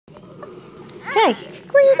Hey,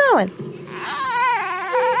 where you going?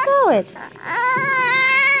 Where you going?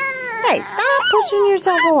 Hey, stop pushing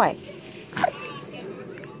yourself away.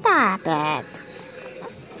 Stop it.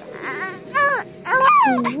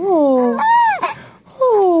 Oh.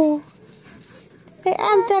 Oh. Hey,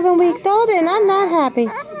 I'm 7 weeks old and I'm not happy.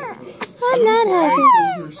 I'm not happy.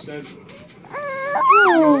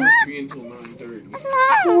 Oh. Until 9:30.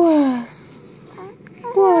 What?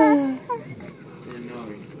 What?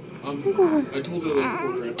 I told her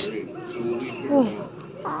like 8:15, so we'll leave here at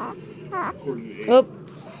 7:45. Oh.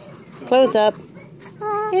 Close up.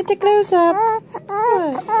 Hit the close up.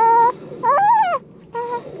 What?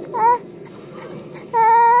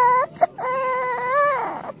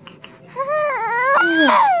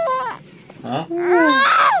 Huh?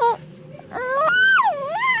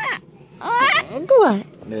 What?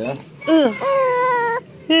 Yeah.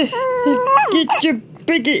 Get your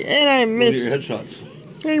piggy, and I Look at missed. your headshots.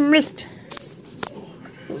 I missed.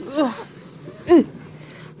 Look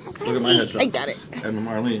at my headshot. I got it. And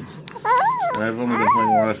Marlene's. And I've only been playing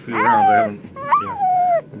the last few rounds. I haven't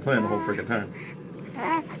been playing the whole freaking time.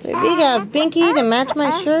 So we got a binky to match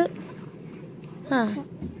my shirt. Huh.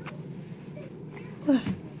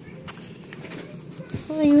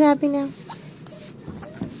 Are you happy now?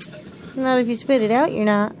 Not if you spit it out, you're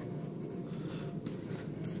not.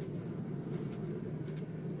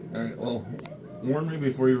 Alright, well, warn me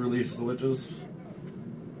before you release the witches.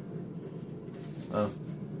 Oh.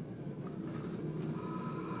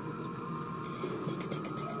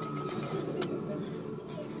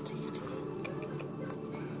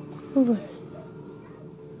 Ooh.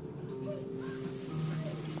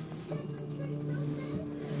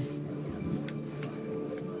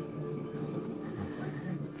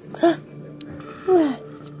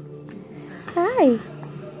 Hi.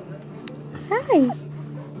 Hi.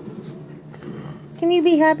 Can you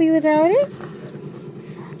be happy without it?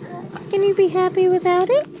 Can you be happy without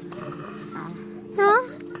it? Huh?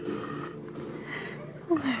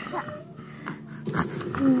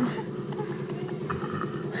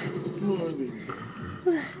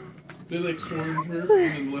 They like swarmed her and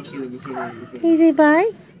then left her in the center of the thing. Can you say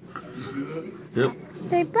bye? Did you see that? Yep.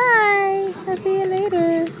 Say bye. I'll see you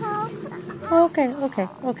later. Okay.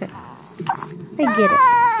 I get it.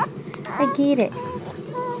 I get it.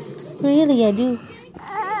 Really, I do.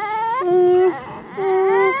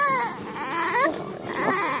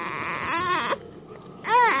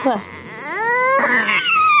 What?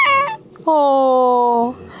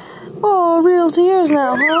 Oh, real tears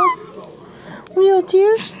now, huh? Real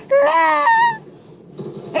tears?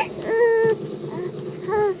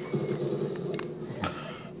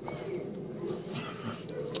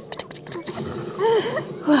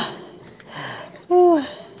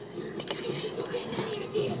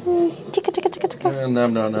 And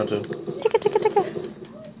I'm down now too.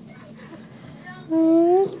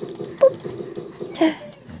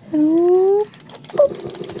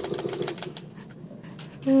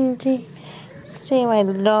 See my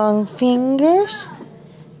long fingers?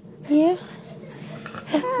 Yeah.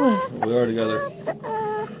 We are together.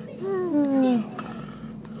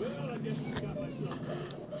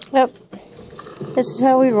 Yep. This is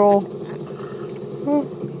how we roll.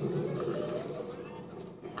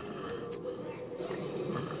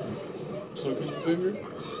 Sucking your finger?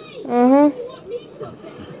 Mm-hmm.